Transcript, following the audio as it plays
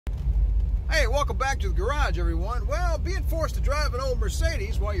Hey, welcome back to the garage, everyone. Well, being forced to drive an old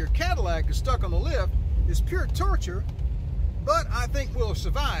Mercedes while your Cadillac is stuck on the lift is pure torture, but I think we'll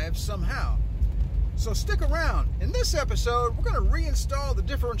survive somehow. So stick around. In this episode, we're going to reinstall the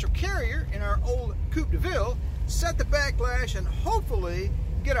differential carrier in our old Coupe DeVille, set the backlash, and hopefully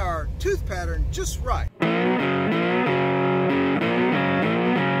get our tooth pattern just right.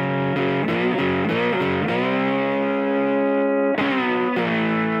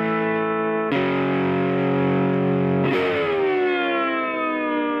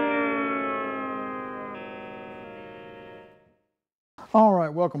 All right,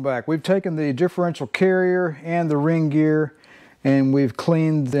 welcome back. We've taken the differential carrier and the ring gear and we've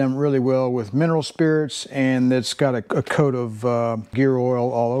cleaned them really well with mineral spirits, and it's got a coat of gear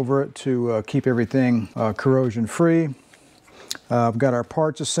oil all over it to keep everything corrosion free. I've got our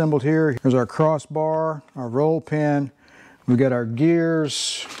parts assembled here. Here's our crossbar, our roll pin. We've got our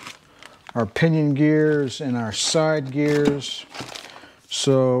gears, our pinion gears, and our side gears.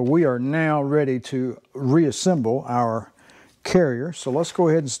 So we are now ready to reassemble our carrier. So let's go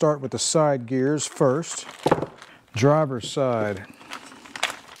ahead and start with the side gears first. Driver's side.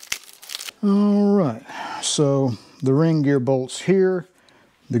 All right, so the ring gear bolts here.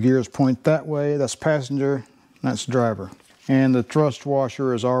 The gears point that way. That's passenger, that's driver. And the thrust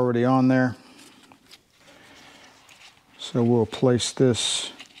washer is already on there. So we'll place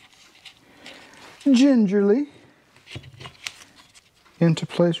this gingerly into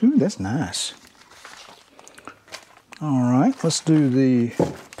place. Ooh, that's nice. All right, let's do the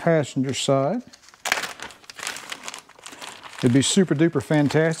passenger side. It'd be super duper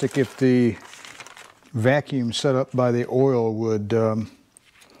fantastic if the vacuum set up by the oil would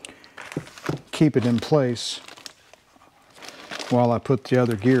keep it in place while I put the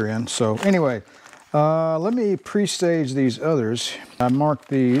other gear in. So anyway, let me pre-stage these others. I marked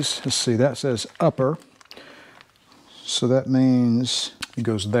these. Let's see, that says upper. So that means it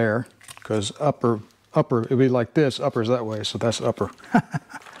goes there, because upper, it'd be like this, upper's that way, so that's upper.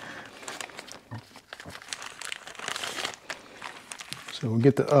 So we'll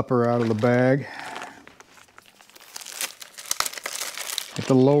get the upper out of the bag. Get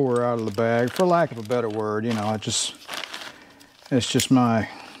the lower out of the bag, for lack of a better word, you know, it's just my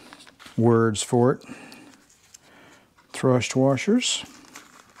words for it. Thrust washers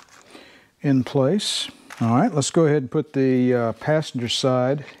in place. All right, let's go ahead and put the passenger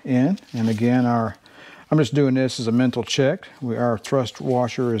side in. And again, I'm just doing this as a mental check. Our thrust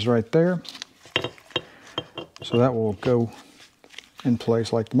washer is right there. So that will go in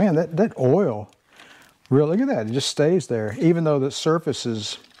place like, man, that oil, really, look at that, it just stays there. Even though the surface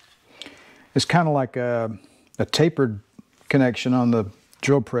is kind of like a tapered connection on the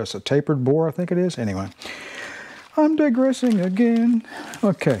drill press, a tapered bore, I think it is. Anyway, I'm digressing again.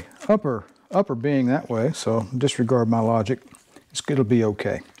 Okay, upper being that way, so disregard my logic. It'll be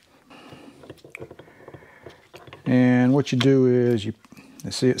okay. And what you do is you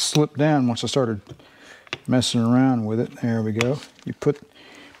see it slipped down once I started messing around with it. There we go. You put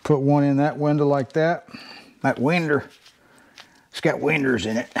one in that window like that. That winder, it's got winders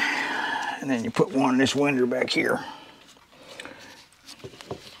in it. And then you put one in this winder back here.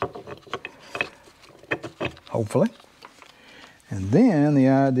 Hopefully. And then the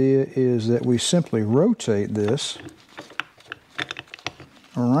idea is that we simply rotate this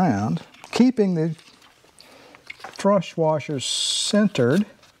around, keeping the thrust washers centered.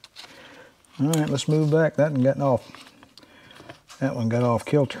 All right, let's move back. That one got off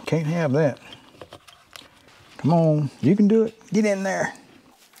kilter. Can't have that. Come on, you can do it. Get in there.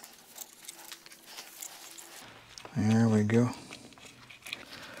 There we go.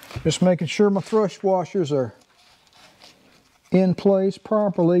 Just making sure my thrust washers are in place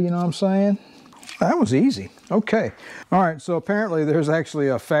properly, you know what I'm saying? That was easy. Okay. All right, so apparently there's actually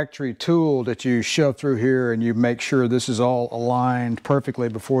a factory tool that you shove through here and you make sure this is all aligned perfectly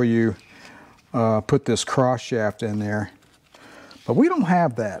before you put this cross shaft in there. But we don't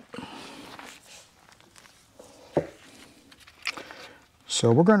have that.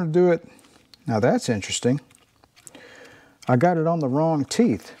 So we're going to do it. Now that's interesting. I got it on the wrong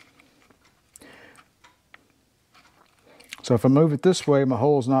teeth. So if I move it this way, my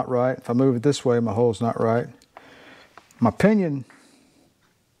hole's not right. If I move it this way, my hole's not right. My pinion,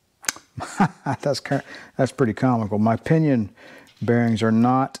 that's pretty comical. My pinion bearings are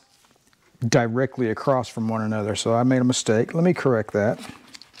not directly across from one another, so I made a mistake. Let me correct that.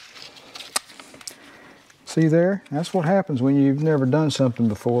 See there? That's what happens when you've never done something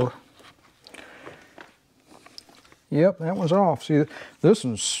before. Yep, that one's off. See, this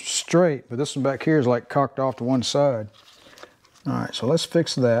one's straight, but this one back here is like cocked off to one side. All right, so let's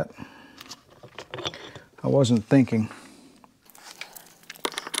fix that. wasn't thinking.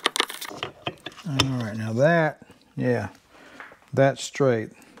 All right, now that, yeah, that's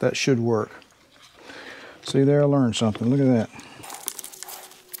straight. That should work. See there, I learned something. Look at that.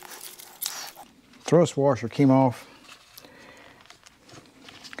 Thrust washer came off.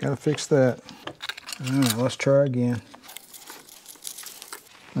 Gotta fix that. All right, let's try again.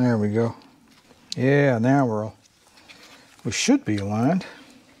 There we go. Yeah, now we should be aligned.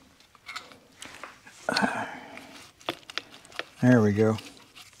 There we go.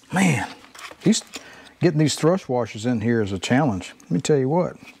 Man, getting these thrust washers in here is a challenge. Let me tell you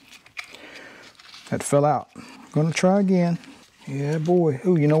what. That fell out. I'm gonna try again. Yeah, boy.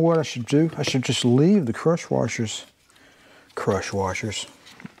 Oh, you know what I should do? I should just leave the thrust washers. I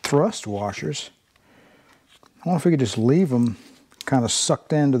wonder if we could just leave them kind of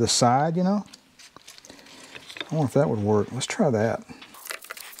sucked into the side, you know? I wonder if that would work. Let's try that.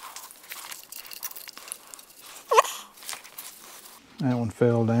 That one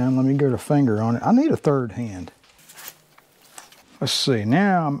fell down. Let me get a finger on it. I need a third hand. Let's see.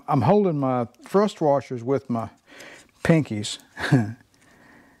 Now I'm holding my thrust washers with my pinkies.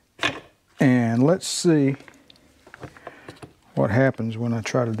 And let's see what happens when I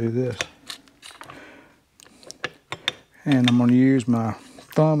try to do this. And I'm going to use my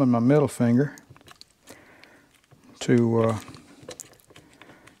thumb and my middle finger to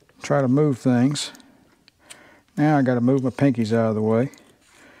try to move things. Now I got to move my pinkies out of the way.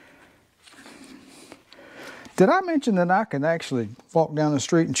 Did I mention that I can actually walk down the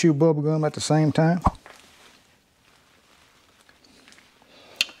street and chew bubble gum at the same time?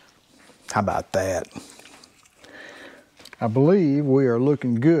 How about that? I believe we are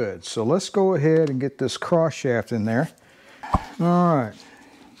looking good. So let's go ahead and get this cross shaft in there. All right.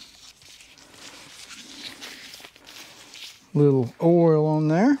 Little oil on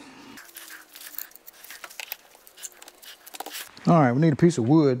there. All right, we need a piece of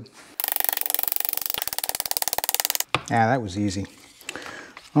wood. Ah, that was easy.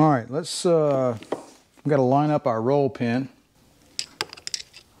 All right, let's, we've got to line up our roll pin.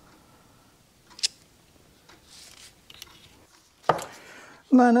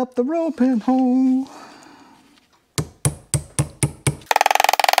 Line up the roll pin hole.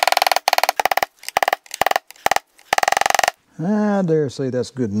 I dare say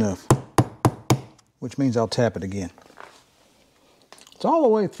that's good enough, which means I'll tap it again. It's all the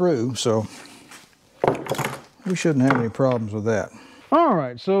way through, so we shouldn't have any problems with that. All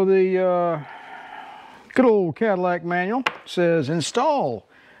right, so the good old Cadillac manual says install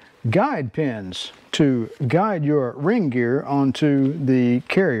guide pins to guide your ring gear onto the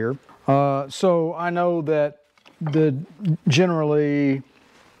carrier. So I know that generally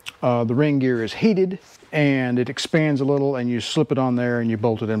the ring gear is heated and it expands a little and you slip it on there and you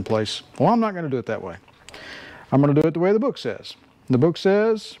bolt it in place. Well, I'm not going to do it that way. I'm going to do it the way the book says. The book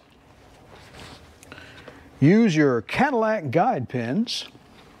says use your Cadillac guide pins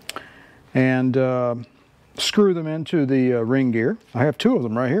and screw them into the ring gear. I have two of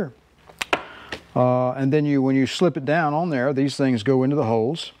them right here. And then when you slip it down on there, these things go into the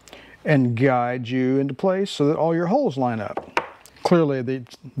holes and guide you into place so that all your holes line up. Clearly,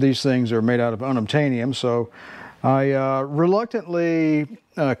 these things are made out of unobtainium, so I reluctantly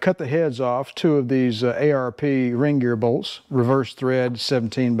cut the heads off two of these ARP ring gear bolts, reverse thread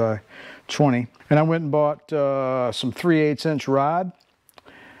 17 by 20. And I went and bought some 3/8 inch rod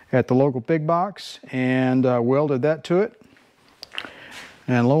at the local big box and welded that to it.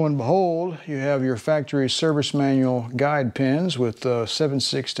 And lo and behold, you have your factory service manual guide pins with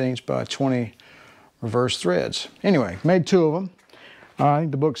 7/16 by 20 reverse threads. Anyway, made two of them. I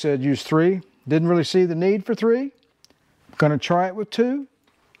think the book said use 3. Didn't really see the need for 3. Gonna try it with 2,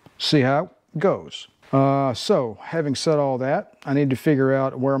 see how it goes. So, having said all that, I need to figure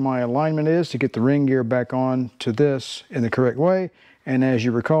out where my alignment is to get the ring gear back on to this in the correct way. And as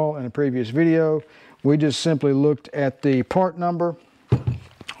you recall in a previous video, we just simply looked at the part number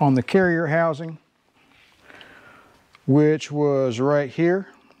on the carrier housing, which was right here.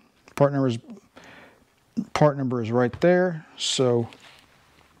 Part number is right there. So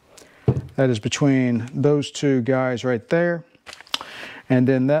that is between those two guys right there. And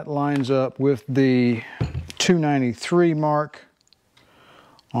then that lines up with the 293 mark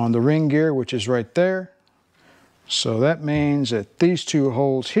on the ring gear, which is right there. So that means that these two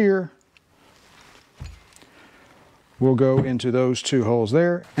holes here will go into those two holes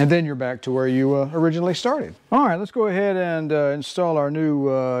there. And then you're back to where you originally started. All right, let's go ahead and install our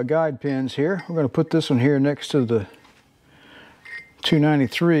new guide pins here. We're going to put this one here next to the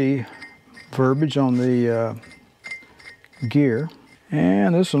 293 verbiage on the gear.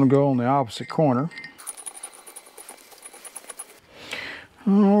 And this one will go on the opposite corner.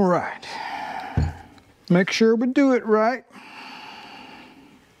 All right. Make sure we do it right.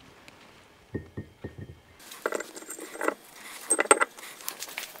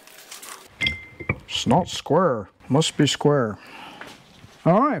 It's not square. Must be square.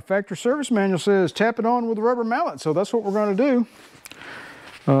 All right, factory service manual says tap it on with a rubber mallet, so that's what we're going to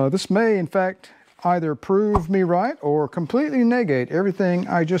do. This may, in fact, either prove me right or completely negate everything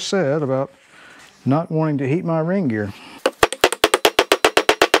I just said about not wanting to heat my ring gear.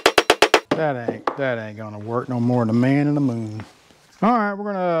 That ain't gonna work no more than a man in the moon. All right,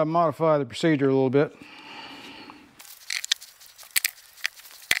 we're gonna modify the procedure a little bit.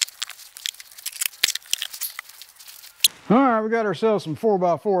 All right, we got ourselves some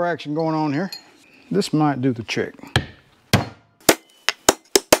 4x4 action going on here. This might do the trick.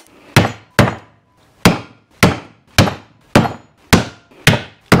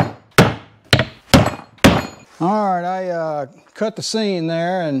 All right, I cut the seam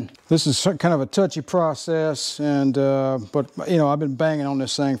there, and this is kind of a touchy process, and but you know, I've been banging on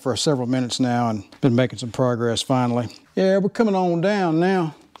this thing for several minutes now and been making some progress finally. Yeah, we're coming on down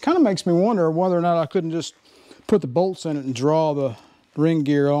now. Kind of makes me wonder whether or not I couldn't just put the bolts in it and draw the ring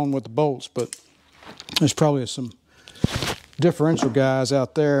gear on with the bolts, but there's probably some differential guys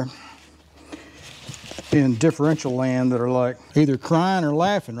out there in differential land that are like either crying or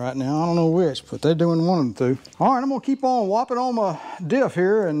laughing right now. I don't know which, but they're doing one of the two. All right, I'm gonna keep on whopping on my diff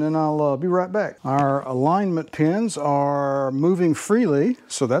here, and then I'll be right back. Our alignment pins are moving freely,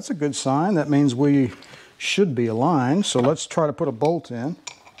 so that's a good sign. That means we should be aligned. So let's try to put a bolt in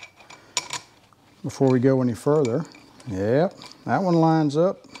before we go any further. Yep, that one lines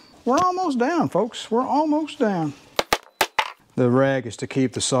up. We're almost down, folks. We're almost down. The rag is to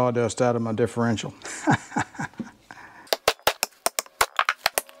keep the sawdust out of my differential.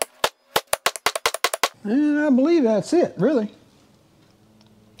 And I believe that's it, really.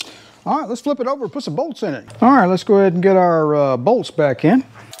 All right, let's flip it over and put some bolts in it. All right, let's go ahead and get our bolts back in.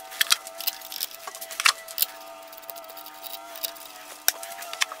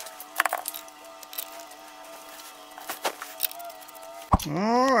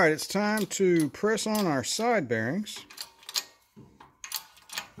 All right, it's time to press on our side bearings.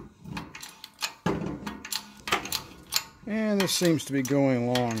 And this seems to be going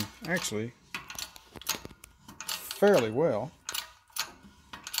along, actually, fairly well.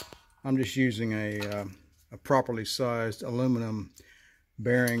 I'm just using a properly sized aluminum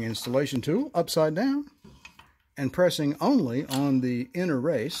bearing installation tool, upside down, and pressing only on the inner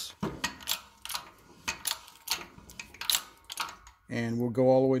race. And we'll go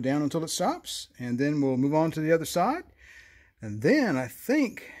all the way down until it stops, and then we'll move on to the other side. And then I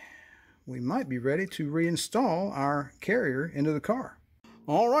think we might be ready to reinstall our carrier into the car.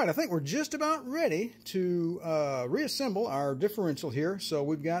 All right, I think we're just about ready to reassemble our differential here. So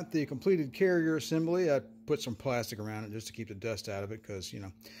we've got the completed carrier assembly. I put some plastic around it just to keep the dust out of it because, you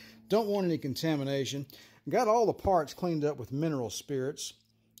know, don't want any contamination. Got all the parts cleaned up with mineral spirits,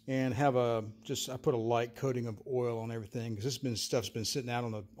 and have I put a light coating of oil on everything because stuff's been sitting out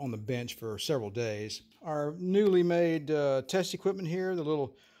on the bench for several days. Our newly made test equipment here, the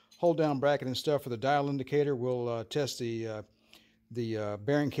little hold down bracket and stuff for the dial indicator. We'll test the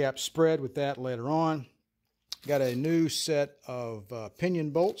bearing cap spread with that later on. Got a new set of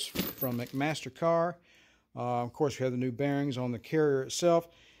pinion bolts from McMaster Car. Of course, we have the new bearings on the carrier itself,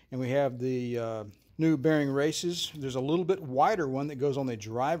 and we have the new bearing races. There's a little bit wider one that goes on the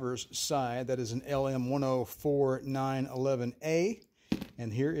driver's side. That is an LM104-911A.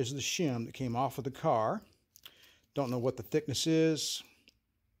 And here is the shim that came off of the car. Don't know what the thickness is.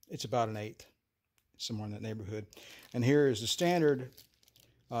 It's about 1/8, somewhere in that neighborhood. And here is the standard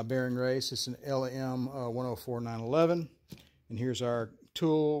bearing race. It's an LM104-911. And here's our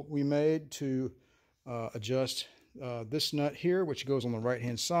tool we made to adjust this nut here, which goes on the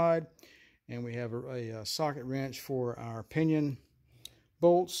right-hand side. And we have a socket wrench for our pinion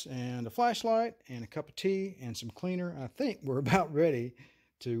bolts, and a flashlight, and a cup of tea, and some cleaner. I think we're about ready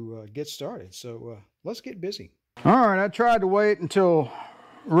to get started. So let's get busy. All right, I tried to wait until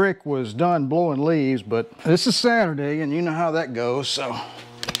Rick was done blowing leaves, but this is Saturday, and you know how that goes, so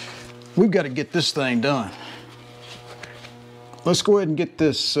we've got to get this thing done. Let's go ahead and get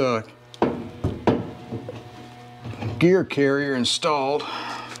this gear carrier installed.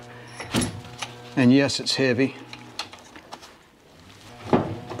 And yes, it's heavy.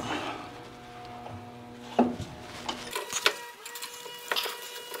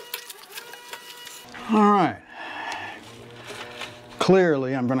 All right.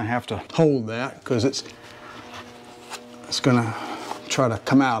 Clearly, I'm going to have to hold that because it's going to try to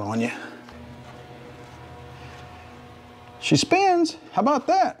come out on you. She spins. pins. How about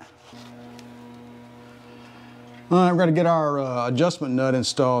that? All right, we're going to get our adjustment nut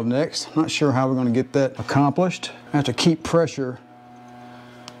installed next. I'm not sure how we're going to get that accomplished. I have to keep pressure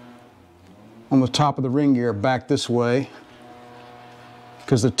on the top of the ring gear back this way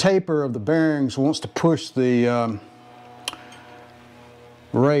because the taper of the bearings wants to push the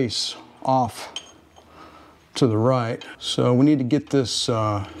race off to the right. So we need to get this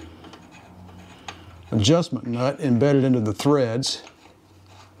adjustment nut embedded into the threads.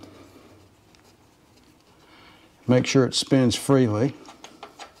 Make sure it spins freely,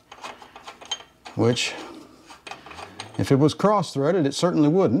 which if it was cross-threaded, it certainly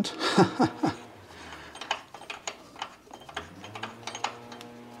wouldn't.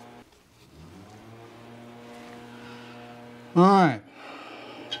 All right,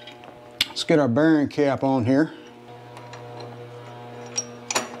 let's get our bearing cap on here.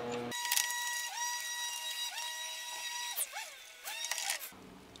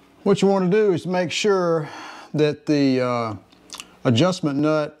 What you want to do is make sure that the adjustment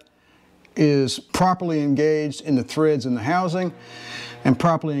nut is properly engaged in the threads in the housing and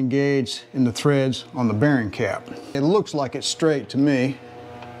properly engaged in the threads on the bearing cap. It looks like it's straight to me,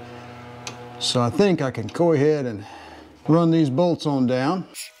 so I think I can go ahead and run these bolts on down.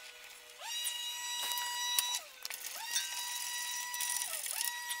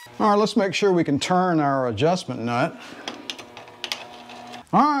 All right, let's make sure we can turn our adjustment nut.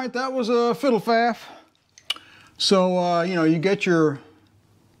 All right, that was a fiddle-faff. So, you know, you get your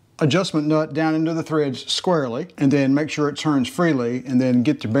adjustment nut down into the threads squarely, and then make sure it turns freely, and then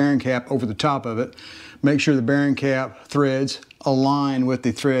get the bearing cap over the top of it. Make sure the bearing cap threads align with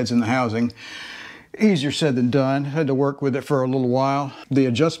the threads in the housing. Easier said than done. Had to work with it for a little while. The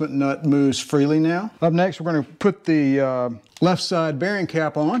adjustment nut moves freely now. Up next, we're going to put the left side bearing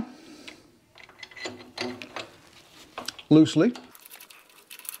cap on loosely.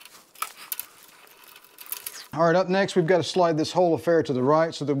 All right, up next, we've got to slide this whole affair to the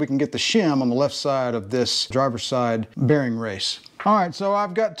right so that we can get the shim on the left side of this driver's side bearing race. All right, so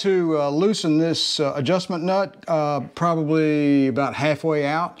I've got to loosen this adjustment nut probably about halfway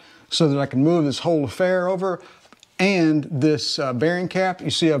out so that I can move this whole affair over, and this bearing cap. You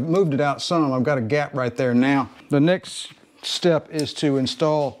see, I've moved it out some. I've got a gap right there now. The next step is to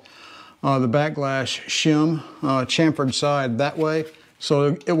install the backlash shim chamfered side that way,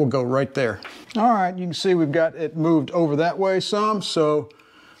 so it will go right there. All right, you can see we've got it moved over that way some, so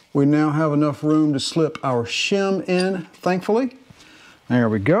we now have enough room to slip our shim in, thankfully. There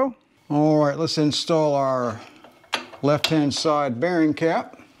we go. All right, let's install our left-hand side bearing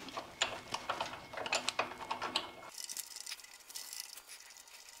cap.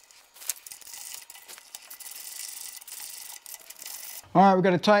 All right, we've got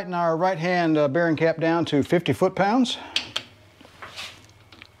to tighten our right-hand bearing cap down to 50 foot-pounds.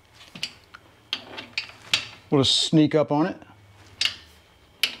 We'll just sneak up on it.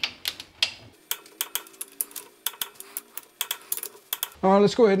 All right,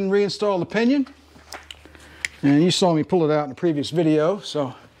 let's go ahead and reinstall the pinion. And you saw me pull it out in the previous video,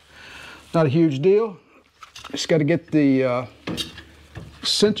 so not a huge deal. Just got to get the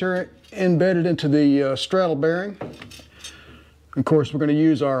center embedded into the straddle bearing. Of course, we're going to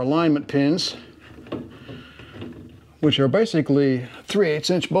use our alignment pins, which are basically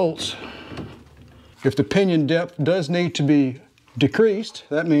 3/8" bolts. If the pinion depth does need to be decreased,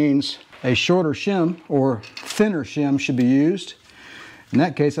 that means a shorter shim or thinner shim should be used. In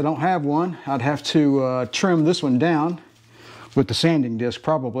that case, I don't have one. I'd have to trim this one down with the sanding disc,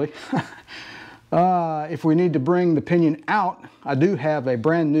 probably. If we need to bring the pinion out, I do have a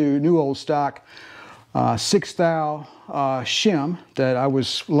brand new old stock 6 thou shim that I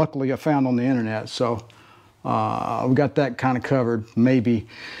luckily I found on the internet. So we got that kind of covered, maybe.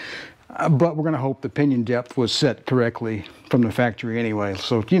 But we're going to hope the pinion depth was set correctly from the factory anyway.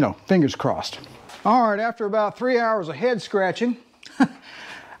 So, you know, fingers crossed. All right, after about 3 hours of head scratching,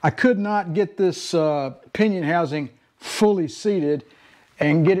 I could not get this pinion housing fully seated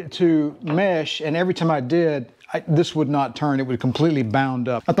and get it to mesh. And every time I did, this would not turn. It would completely bound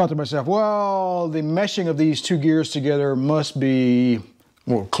up. I thought to myself, well, the meshing of these two gears together must be,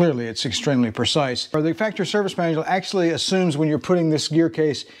 well, clearly it's extremely precise. The factory service manual actually assumes when you're putting this gear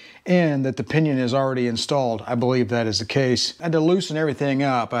case in that the pinion is already installed. I believe that is the case. I had to loosen everything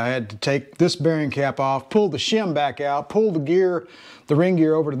up. I had to take this bearing cap off, pull the shim back out, pull the ring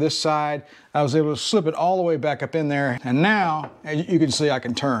gear over to this side. I was able to slip it all the way back up in there. And now, as you can see, I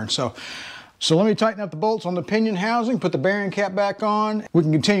can turn. So let me tighten up the bolts on the pinion housing, put the bearing cap back on. We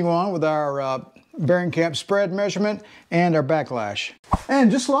can continue on with our bearing cap spread measurement and our backlash. And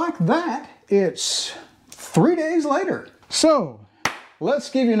just like that, it's 3 days later. So,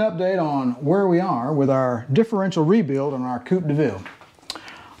 let's give you an update on where we are with our differential rebuild on our Coupe DeVille.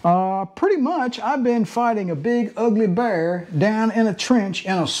 Pretty much, I've been fighting a big ugly bear down in a trench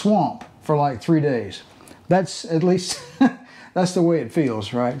in a swamp for like 3 days. That's at least, that's the way it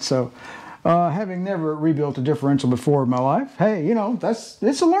feels, right? So, having never rebuilt a differential before in my life, hey, you know,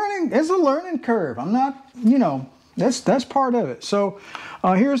 it's a learning curve. I'm not, you know, that's part of it. So,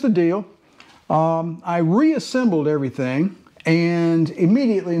 here's the deal. I reassembled everything and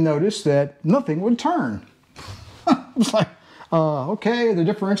immediately noticed that nothing would turn. I was like, okay, the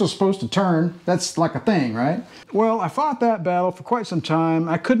differential's supposed to turn. That's like a thing, right? Well, I fought that battle for quite some time.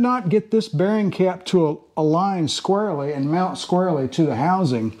 I could not get this bearing cap to align squarely and mount squarely to the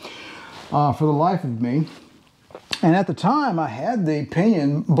housing for the life of me. And at the time, I had the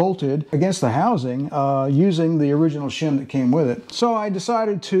pinion bolted against the housing using the original shim that came with it. So I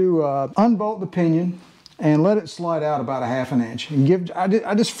decided to unbolt the pinion and let it slide out about 1/2 inch. And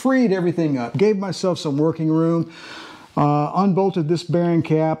I just freed everything up, gave myself some working room. Unbolted this bearing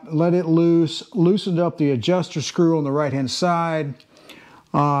cap, let it loose, loosened up the adjuster screw on the right hand side,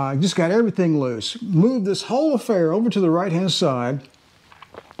 just got everything loose. Moved this whole affair over to the right hand side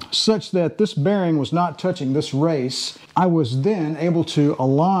such that this bearing was not touching this race. I was then able to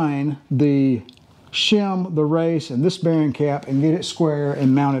align the shim, the race, and this bearing cap and get it square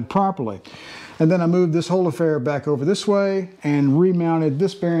and mounted properly. And then I moved this whole affair back over this way and remounted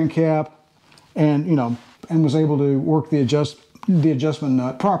this bearing cap and, you know, and was able to work the adjustment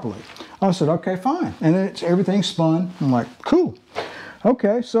nut properly. I said, okay, fine. And then everything spun. I'm like, cool.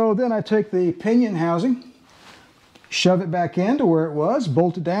 Okay, so then I take the pinion housing, shove it back into where it was,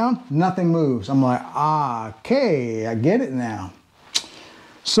 bolt it down, nothing moves. I'm like, okay, I get it now.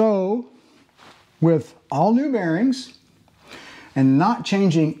 So, with all new bearings and not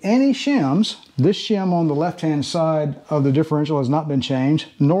changing any shims, this shim on the left-hand side of the differential has not been changed,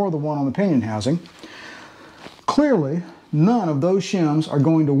 nor the one on the pinion housing. Clearly, none of those shims are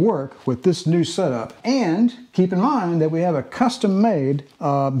going to work with this new setup. And keep in mind that we have a custom-made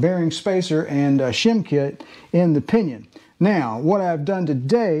bearing spacer and shim kit in the pinion. Now, what I've done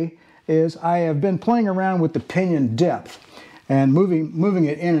today is I have been playing around with the pinion depth and moving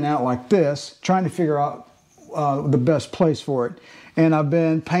it in and out like this, trying to figure out the best place for it. And I've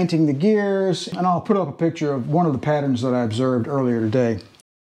been painting the gears, and I'll put up a picture of one of the patterns that I observed earlier today.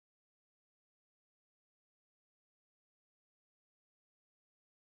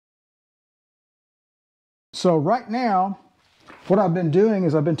 So right now, what I've been doing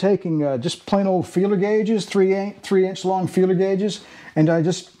is I've been taking just plain old feeler gauges, 3-inch long feeler gauges, and I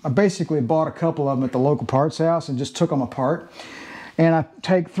basically bought a couple of them at the local parts house and just took them apart. And I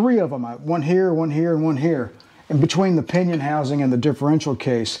take 3 of them, one here, one here, and one here, in between the pinion housing and the differential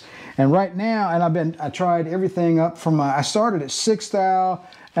case. And right now, and I tried everything up from I started at 6 thou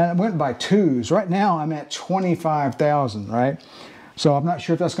and it went by 2s. Right now I'm at 25,000, right? So I'm not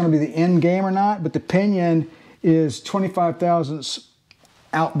sure if that's going to be the end game or not, but the pinion is 25 thousandths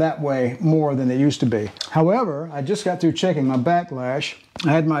out that way more than it used to be. However, I just got through checking my backlash.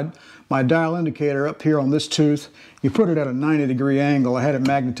 I had my dial indicator up here on this tooth. You put it at a 90-degree angle. I had it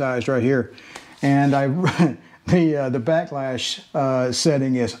magnetized right here. And the backlash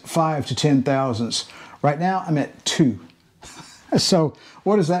setting is 5 to 10 thousandths. Right now I'm at 2. So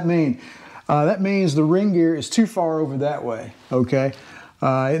what does that mean? That means the ring gear is too far over that way, okay?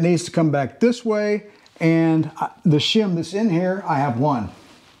 It needs to come back this way, and the shim that's in here, I have one,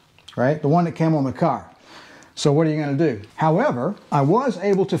 right? The one that came on the car. So what are you gonna do? However, I was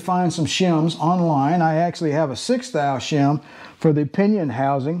able to find some shims online. I actually have a 6 thou shim for the pinion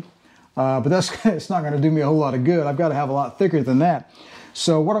housing, but it's not gonna do me a whole lot of good. I've gotta have a lot thicker than that.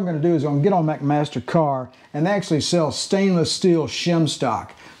 So what I'm gonna do is I'm gonna get on McMaster Car, and they actually sell stainless steel shim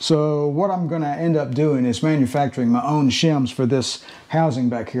stock. So what I'm going to end up doing is manufacturing my own shims for this housing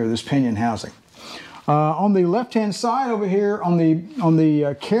back here, this pinion housing. On the left-hand side over here, on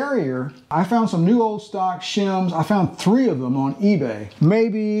the carrier, I found some new old stock shims. I found 3 of them on eBay.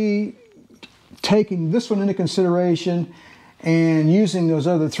 Maybe taking this one into consideration and using those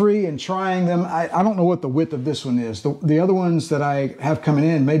other 3 and trying them. I don't know what the width of this one is. The other ones that I have coming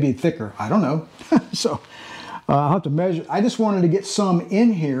in may be thicker. I don't know. So I'll have to measure. I just wanted to get some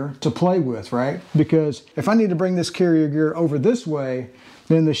in here to play with, right? Because if I need to bring this carrier gear over this way,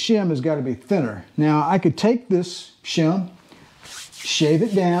 then the shim has got to be thinner. Now, I could take this shim, shave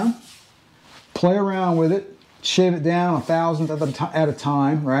it down, play around with it, shave it down 1,000th at a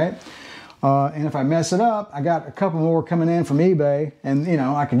time, right? And if I mess it up, I got a couple more coming in from eBay, and you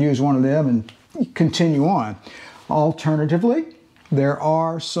know, I can use one of them and continue on. Alternatively, there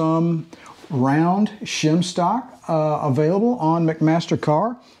are some round shim stock available on McMaster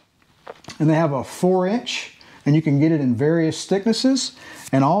Car. And they have a 4-inch, and you can get it in various thicknesses.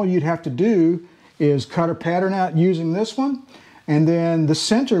 And all you'd have to do is cut a pattern out using this one. And then the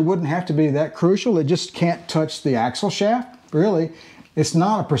center wouldn't have to be that crucial. It just can't touch the axle shaft, really. It's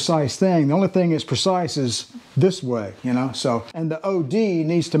not a precise thing. The only thing that's precise is this way, you know. So, and the OD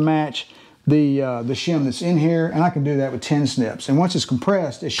needs to match the shim that's in here, and I can do that with 10 snips. And once it's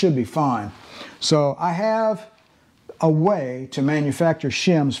compressed, it should be fine. So I have a way to manufacture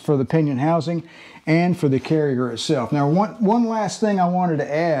shims for the pinion housing and for the carrier itself. Now, one last thing I wanted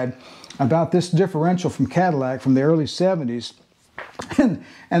to add about this differential from Cadillac from the early 70s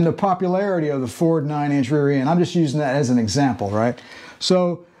and the popularity of the Ford 9-inch rear end. I'm just using that as an example, right?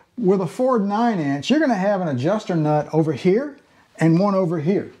 So with a Ford 9-inch, you're going to have an adjuster nut over here and one over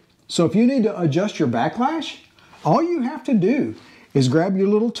here. So if you need to adjust your backlash, all you have to do is grab your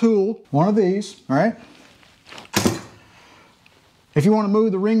little tool, one of these, all right? If you want to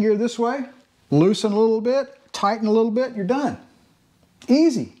move the ring gear this way, loosen a little bit, tighten a little bit, you're done.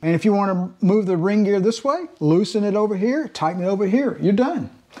 Easy. And if you want to move the ring gear this way, loosen it over here, tighten it over here, you're done.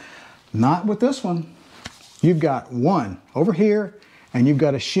 Not with this one. You've got one over here and you've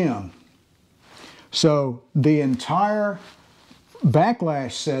got a shim. So the entire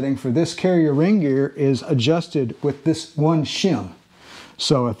backlash setting for this carrier ring gear is adjusted with this one shim.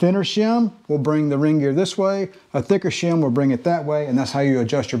 So a thinner shim will bring the ring gear this way, a thicker shim will bring it that way, and that's how you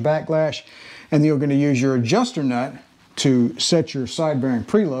adjust your backlash. And you're going to use your adjuster nut to set your side bearing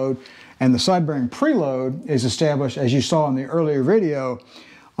preload. And the side bearing preload is established, as you saw in the earlier video.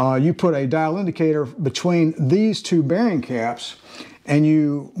 You put a dial indicator between these two bearing caps,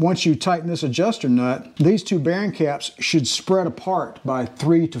 and once you tighten this adjuster nut, these two bearing caps should spread apart by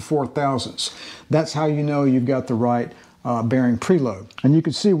 3 to 4 thousandths. That's how you know you've got the right bearing preload. And you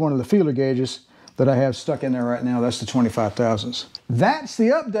can see one of the feeler gauges that I have stuck in there right now. That's the 25 thousandths. That's the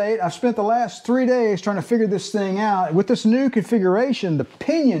update. I've spent the last 3 days trying to figure this thing out. With this new configuration, the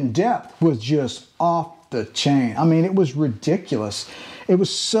pinion depth was just off the chain. I mean, it was ridiculous. It was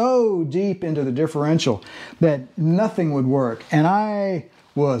so deep into the differential that nothing would work. And I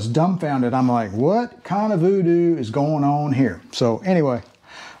was dumbfounded. I'm like, what kind of voodoo is going on here? So anyway,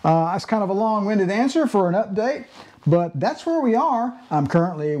 that's kind of a long-winded answer for an update. But that's where we are. I'm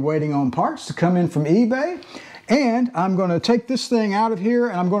currently waiting on parts to come in from eBay. And I'm going to take this thing out of here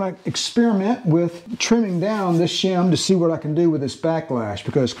and I'm going to experiment with trimming down this shim to see what I can do with this backlash,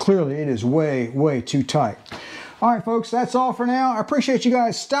 because clearly it is way, way too tight. All right, folks, that's all for now. I appreciate you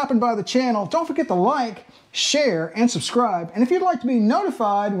guys stopping by the channel. Don't forget to like, share, and subscribe. And if you'd like to be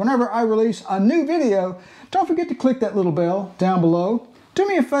notified whenever I release a new video, don't forget to click that little bell down below. Do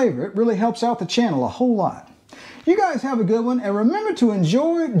me a favor, it really helps out the channel a whole lot. You guys have a good one, and remember to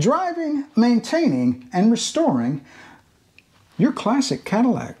enjoy driving, maintaining, and restoring your classic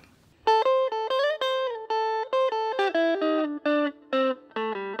Cadillac.